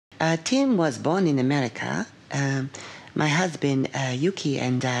Tim was born in America. My husband Yuki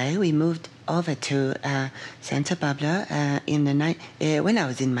and I, we moved over to Santa Barbara when I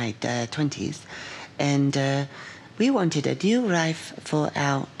was in my 20s, and we wanted a new life for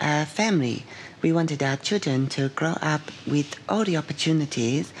our family. We wanted our children to grow up with all the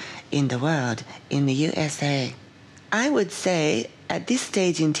opportunities in the world, in the USA. I would say at this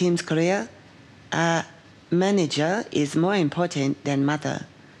stage in Tim's career, manager is more important than mother.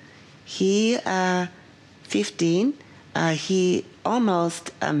 He 15, he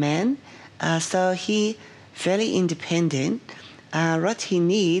almost a man, so he very independent. What he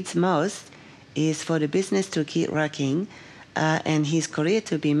needs most is for the business to keep working and his career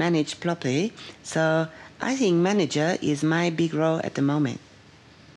to be managed properly. So I think manager is my big role at the moment.